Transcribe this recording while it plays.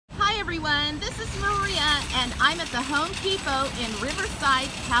everyone, this is Maria and I'm at the Home Depot in Riverside,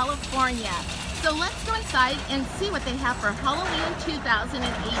 California. So let's go inside and see what they have for Halloween 2018.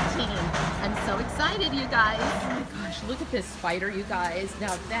 I'm so excited, you guys. Oh my gosh, look at this spider, you guys.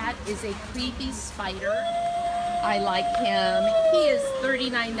 Now that is a creepy spider. I like him. He is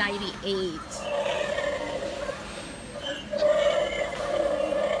 $39.98.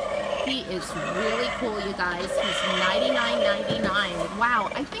 He is really cool, you guys. He's $99.99.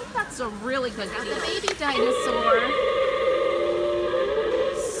 Wow, I think that's a really good deal. The baby dinosaur.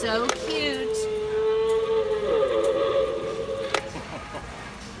 So cute.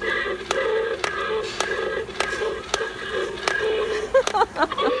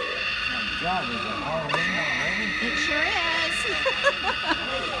 It sure is.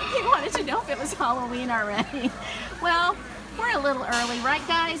 He wanted to know if it was Halloween already. Well, we're a little early, right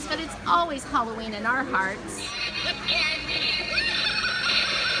guys? But it's always Halloween in our hearts.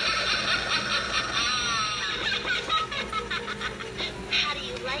 How do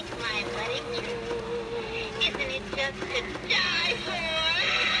you like my wedding dress? Isn't it just to die for?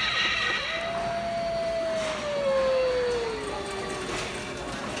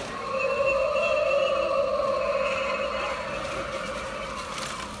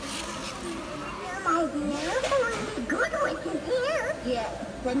 Yes,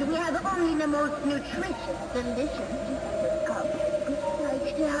 and we have only the most nutritious, delicious pieces of good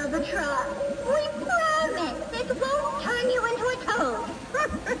like to have a try. We promise it won't turn you into a toad.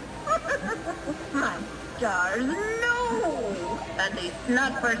 My stars, no! At least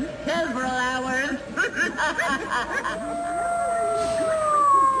not for several hours.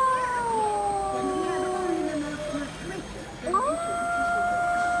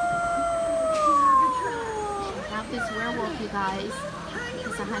 This werewolf, you guys,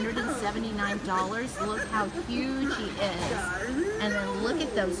 is $179. Look how huge he is. And then look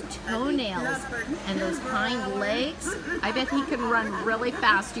at those toenails and those hind legs. I bet he can run really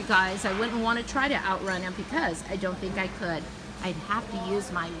fast, you guys. I wouldn't want to try to outrun him because I don't think I could. I'd have to use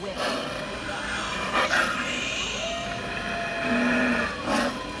my whip.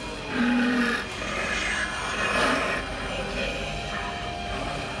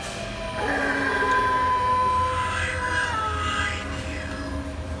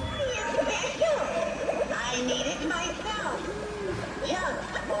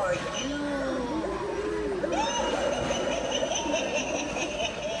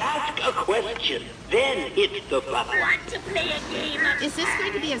 Question, then hit the button. Want to play a game of Is this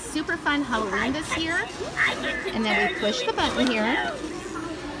going to be a super fun Halloween this year? I get to And then we push the button here.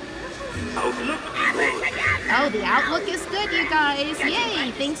 Outlook. Oh, the outlook is good, you guys.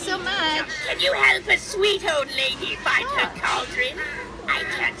 Yay, thanks so much. Can you help a sweet old lady find her cauldron? I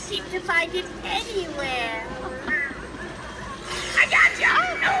can't seem to find it anywhere. I got you.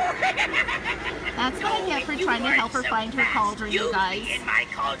 That's what I get for trying to help her find her cauldron, you guys. You'll be in my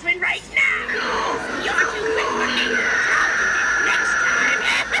cauldron right now. You're too quick for me. I'll do it next time.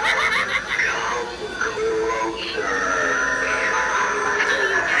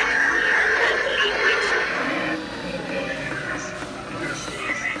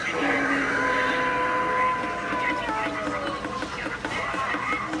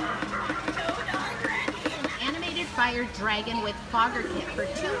 Fire dragon with fogger kit for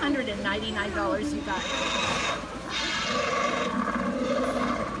 $299, you guys.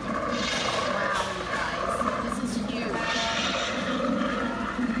 Wow, you guys, this is huge.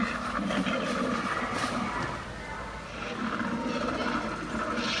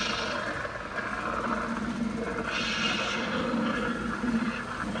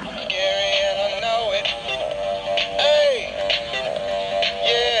 Scary and I know it. Hey!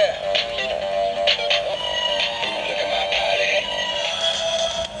 Yeah!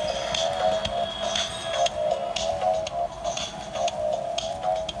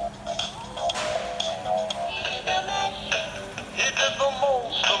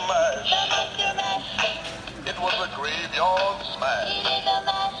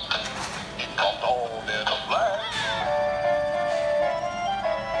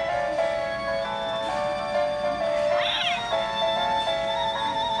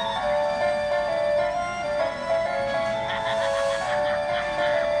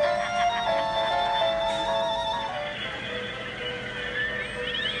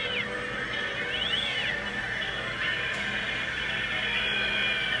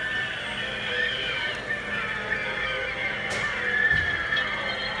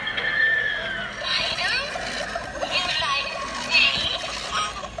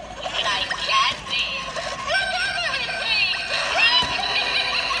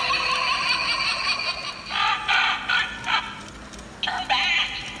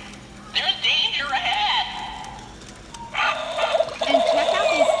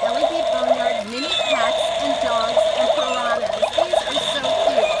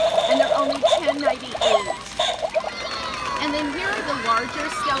 larger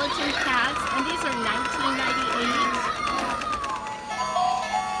skeleton cats, and these are $19.98.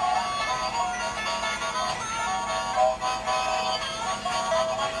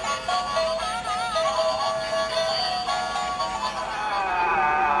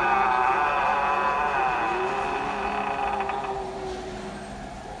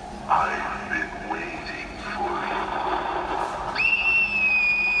 I've been waiting for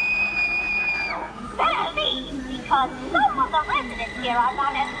That'll be because some of the residents here are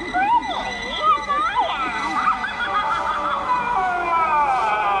not as friendly as I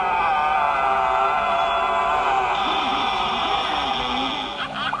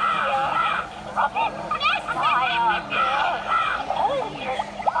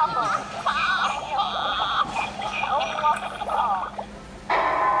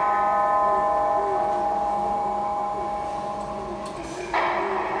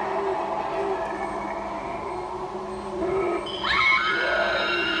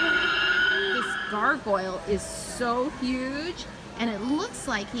Gargoyle is so huge, and it looks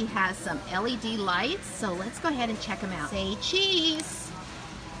like he has some LED lights, so let's go ahead and check him out. Say cheese.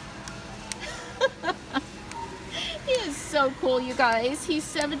 He is so cool, you guys. He's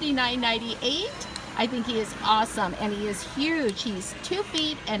 $79.98. I think he is awesome, and he is huge. He's 2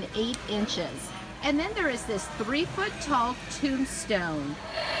 feet and 8 inches. And then there is this 3-foot tall tombstone.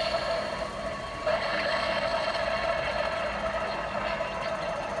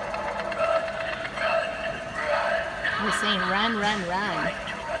 We're saying run, run, run.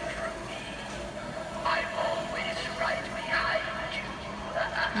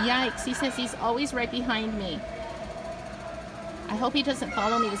 Yikes, he says he's always right behind me. I hope he doesn't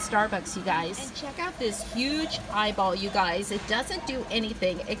follow me to Starbucks, you guys. And check out this huge eyeball, you guys. It doesn't do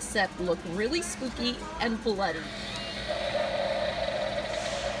anything except look really spooky and bloody.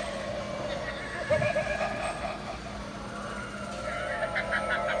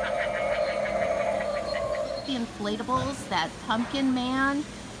 The inflatables, that pumpkin man,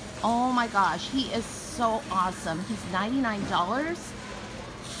 oh my gosh, he is so awesome. He's $99.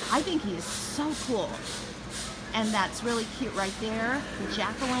 I think he is so cool. And that's really cute right there. The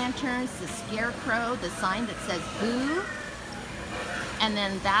jack-o'-lanterns, the scarecrow, the sign that says boo. And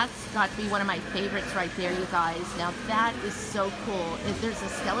then that's got to be one of my favorites right there, you guys. Now that is so cool. There's a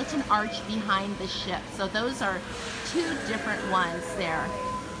skeleton arch behind the ship. So those are 2 different ones there.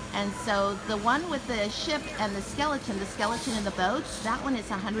 And so the one with the ship and the skeleton in the boat, that one is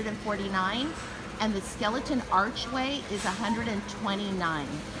 $149, and the skeleton archway is $129.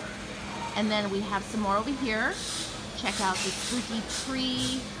 And then we have some more over here. Check out the spooky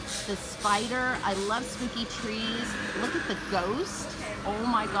tree, the spider. I love spooky trees. Look at the ghost. Oh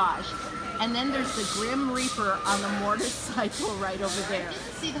my gosh. And then there's the Grim Reaper on the motorcycle right over there. I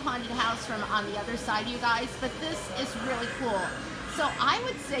didn't see the haunted house from on the other side, you guys, but this is really cool. So I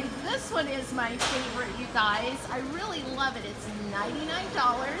would say this one is my favorite, you guys. I really love it. It's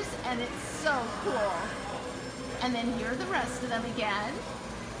 $99 and it's so cool. And then here are the rest of them again.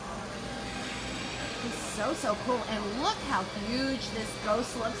 It's so, so cool. And look how huge this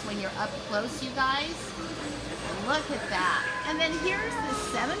ghost looks when you're up close, you guys. Look at that. And then here's the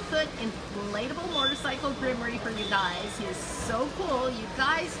 7-foot inflatable motorcycle Grim Reaper, you guys. He is so cool. You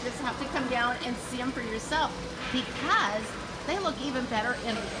guys just have to come down and see him for yourself because they look even better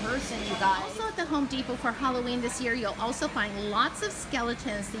in person, you guys. Also at the Home Depot for Halloween this year, you'll also find lots of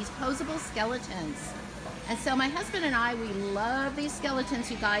skeletons, these posable skeletons. And so my husband and I, we love these skeletons,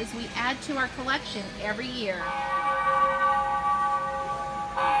 you guys. We add to our collection every year.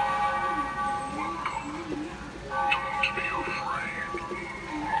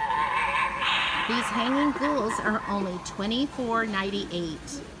 These hanging ghouls are only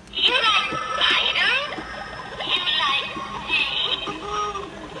 $24.98. You like spiders? You like snakes?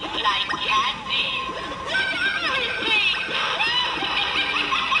 You like candy?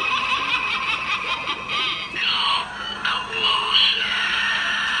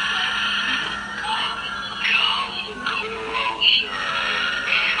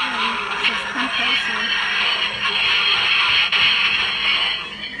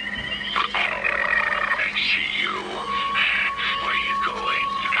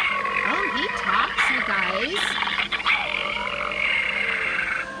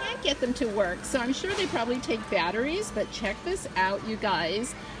 Them to work, so I'm sure they probably take batteries, but check this out, you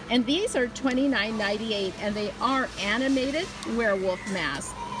guys. And these are $29.98, and they are animated werewolf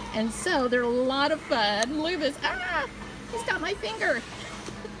masks, and so they're a lot of fun. Look at this. Ah, he's got my finger.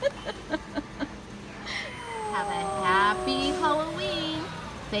 Have a happy Halloween.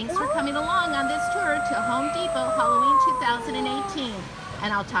 Thanks for coming along on this tour to Home Depot Halloween 2018,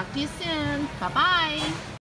 and I'll talk to you soon. Bye-bye.